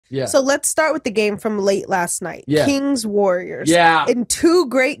Yeah. So let's start with the game from late last night. Yeah. Kings Warriors. Yeah. In 2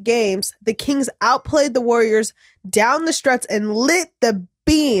 great games, the Kings outplayed the Warriors down the stretch and lit the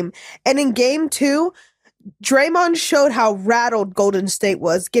beam. And in game 2, Draymond showed how rattled Golden State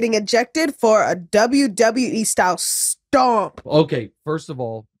was, getting ejected for a WWE style stomp. Okay, first of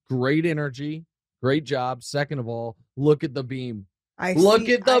all, great energy. Great job. Second of all, look at the beam. Look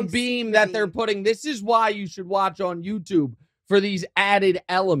at the beam that they're putting. This is why you should watch on YouTube for these added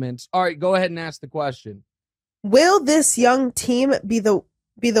elements. All right, go ahead and ask the question. Will this young team be the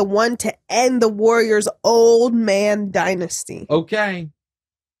one to end the Warriors' old man dynasty? Okay.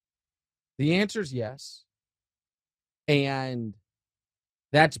 The answer is yes. And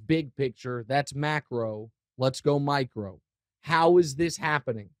that's big picture. That's macro. Let's go micro. How is this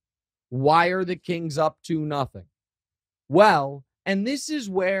happening? Why are the Kings up 2-0? Well, and this is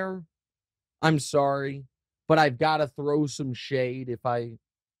where, I'm sorry, but I've got to throw some shade if I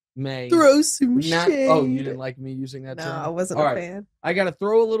may. Throw some shade. Oh, you didn't like me using that term? No, I wasn't a fan. I got to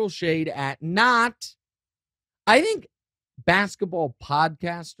throw a little shade at I think basketball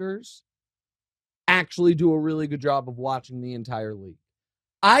podcasters actually do a really good job of watching the entire league.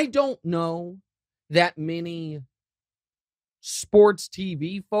 I don't know that many sports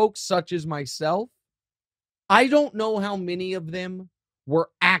TV folks, such as myself, I don't know how many of them were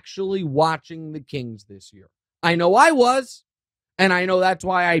actually watching the Kings this year. I know I was, and I know that's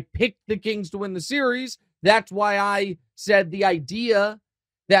why I picked the Kings to win the series. That's why I said the idea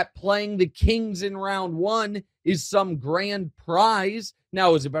that playing the Kings in round 1 is some grand prize.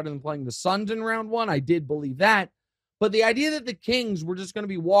 Now, is it better than playing the Suns in round 1? I did believe that. But the idea that the Kings were just going to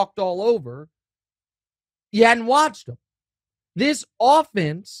be walked all over, you hadn't watched them. This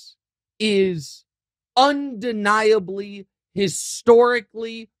offense is undeniably,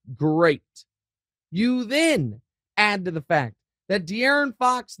 historically great. You then add to the fact that De'Aaron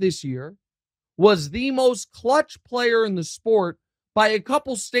Fox this year was the most clutch player in the sport by a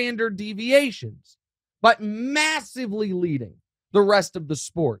couple standard deviations, but massively leading the rest of the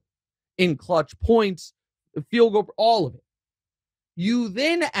sport in clutch points, field goal, all of it. You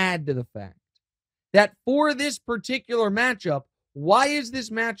then add to the fact that for this particular matchup, why is this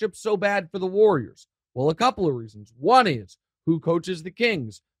matchup so bad for the Warriors? Well, a couple of reasons. One is, who coaches the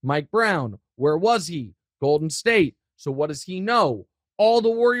Kings? Mike Brown. Where was he? Golden State. So what does he know? All the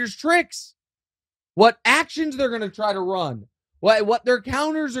Warriors' tricks. What actions they're going to try to run. What their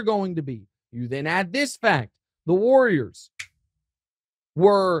counters are going to be. You then add this fact. The Warriors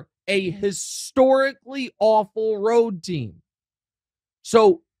were a historically awful road team.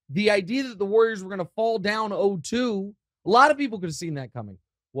 So the idea that the Warriors were going to fall down 0-2, a lot of people could have seen that coming.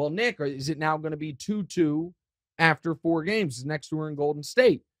 Well, Nick, is it now going to be 2-2 after 4 games? Next to her in Golden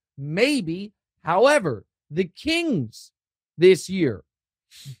State. Maybe. However, the Kings this year,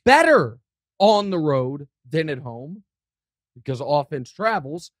 better on the road than at home because offense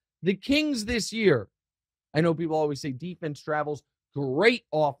travels. The Kings this year, I know people always say defense travels. Great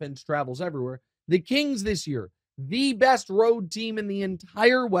offense travels everywhere. The Kings this year, the best road team in the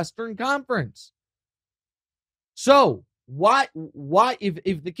entire Western Conference. So, why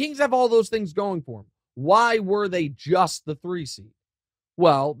if the Kings have all those things going for them, why were they just the 3 seed?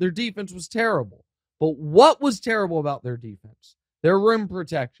 Well, their defense was terrible. But what was terrible about their defense? Their rim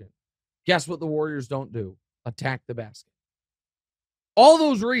protection. Guess what the Warriors don't do? Attack the basket. All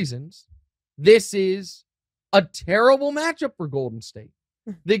those reasons, this is a terrible matchup for Golden State.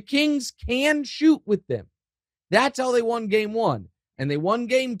 The Kings can shoot with them. That's how they won game 1. And they won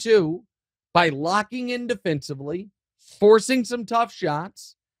game 2 by locking in defensively, forcing some tough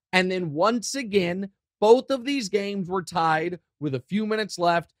shots, and then once again, both of these games were tied with a few minutes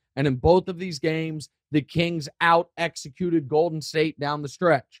left, and in both of these games, the Kings out-executed Golden State down the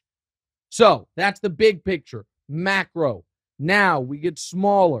stretch. So, that's the big picture, macro. Now, we get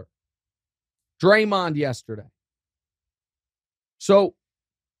smaller. Draymond yesterday. So,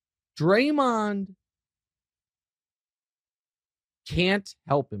 Draymond can't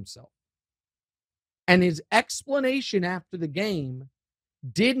help himself. And his explanation after the game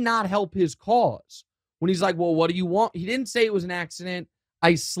did not help his cause. When he's like, well, what do you want? He didn't say it was an accident.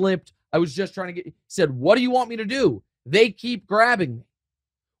 I slipped. I was just trying to get... He said, what do you want me to do? They keep grabbing me.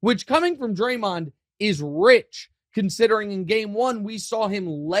 Which, coming from Draymond, is rich, considering in game 1, we saw him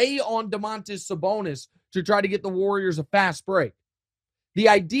lay on Domantas Sabonis to try to get the Warriors a fast break. The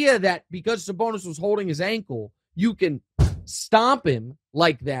idea that because Sabonis was holding his ankle, you can stomp him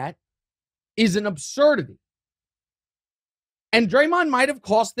like that is an absurdity. And Draymond might have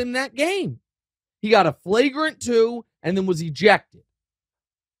cost them that game. He got a flagrant 2 and then was ejected.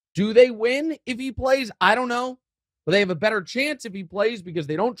 Do they win if he plays? I don't know. But they have a better chance if he plays because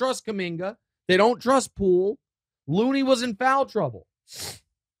they don't trust Kuminga. They don't trust Poole. Looney was in foul trouble.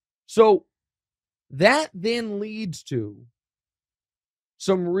 So that then leads to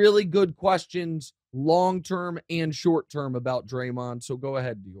some really good questions, long-term and short-term, about Draymond. So go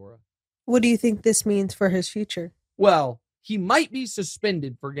ahead, Diora. What do you think this means for his future? Well, he might be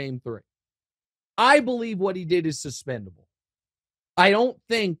suspended for Game 3. I believe what he did is suspendable. I don't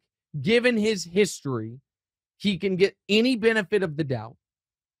think, given his history, he can get any benefit of the doubt.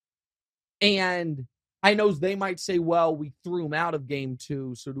 And I know they might say, well, we threw him out of Game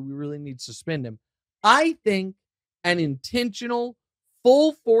 2, so do we really need to suspend him? I think an intentional,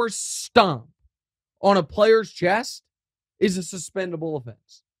 full-force stomp on a player's chest is a suspendable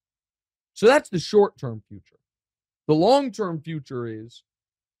offense. So that's the short-term future. The long-term future is,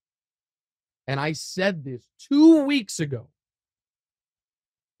 and I said this 2 weeks ago,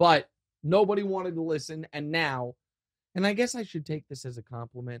 but nobody wanted to listen, and now, and I guess I should take this as a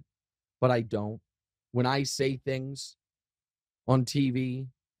compliment, but I don't. When I say things on TV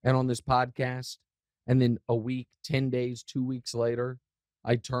and on this podcast, and then a week, 10 days, 2 weeks later,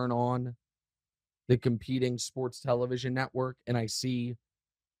 I turn on the competing sports television network and I see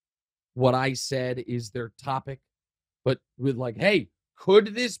what I said is their topic, but with like, hey,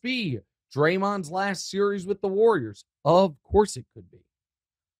 could this be Draymond's last series with the Warriors? Of course it could be.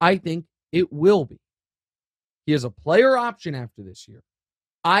 I think it will be. He has a player option after this year.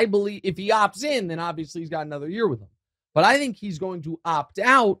 I believe if he opts in, then obviously he's got another year with him. But I think he's going to opt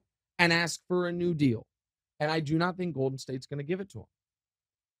out and ask for a new deal. And I do not think Golden State's going to give it to him.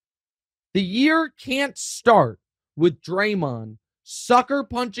 The year can't start with Draymond sucker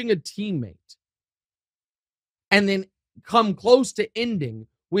punching a teammate and then come close to ending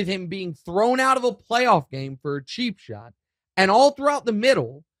with him being thrown out of a playoff game for a cheap shot. And all throughout the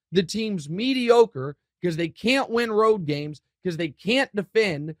middle, the team's mediocre because they can't win road games, because they can't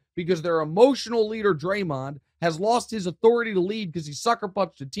defend, because their emotional leader, Draymond, has lost his authority to lead because he sucker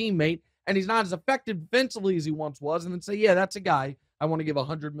punched a teammate and he's not as effective defensively as he once was, and then say, yeah, that's a guy I want to give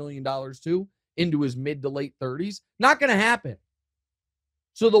 $100 million to into his mid to late 30s. Not going to happen.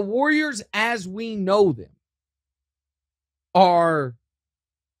 So the Warriors, as we know them, are,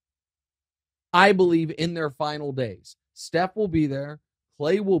 I believe, in their final days. Steph will be there.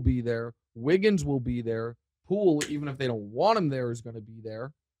 Clay will be there. Wiggins will be there. Poole, even if they don't want him there, is going to be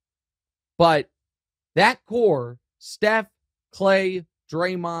there. But that core, Steph, Clay,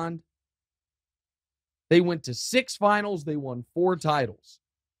 Draymond, they went to 6 finals. They won 4 titles.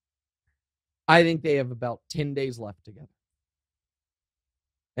 I think they have about 10 days left together.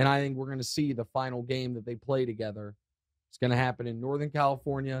 And I think we're going to see the final game that they play together. It's going to happen in Northern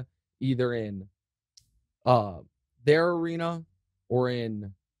California, either in their arena or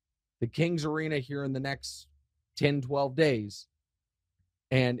in the Kings arena here in the next 10, 12 days.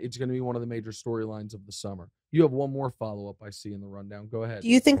 And it's going to be one of the major storylines of the summer. You have one more follow-up I see in the rundown. Go ahead. Do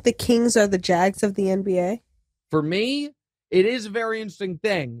you think the Kings are the Jags of the NBA? For me, it is a very interesting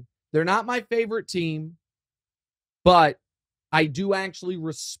thing. They're not my favorite team, but I do actually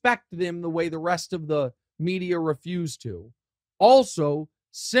respect them the way the rest of the media refuse to. Also,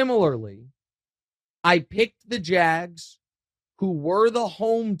 similarly, I picked the Jags, who were the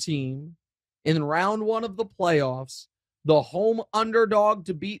home team in round 1 of the playoffs, the home underdog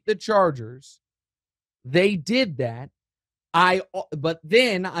to beat the Chargers. They did that. But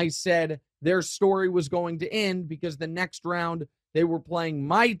then I said their story was going to end because the next round they were playing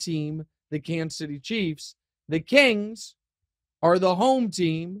my team, the Kansas City Chiefs. The Kings are the home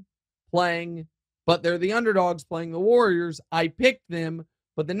team playing, but they're the underdogs playing the Warriors. I picked them,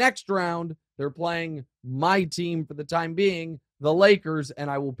 but the next round they're playing my team for the time being, the Lakers, and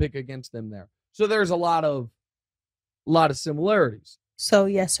I will pick against them there. So there's a lot of similarities. So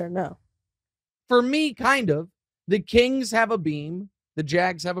yes or no? For me, kind of. The Kings have a beam. The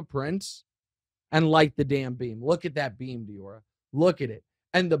Jags have a prince. And light the damn beam. Look at that beam, Diora. Look at it.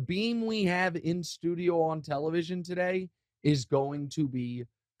 And the beam we have in studio on television today is going to be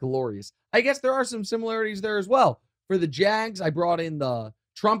glorious. I guess there are some similarities there as well. For the Jags, I brought in the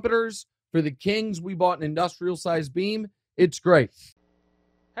trumpeters. For the Kings, we bought an industrial-sized beam. It's great.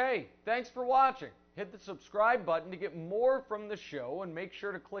 Hey, thanks for watching. Hit the subscribe button to get more from the show, and make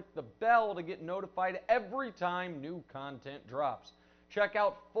sure to click the bell to get notified every time new content drops. Check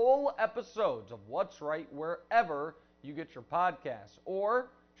out full episodes of What's Right wherever you get your podcasts, or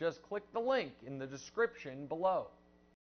just click the link in the description below.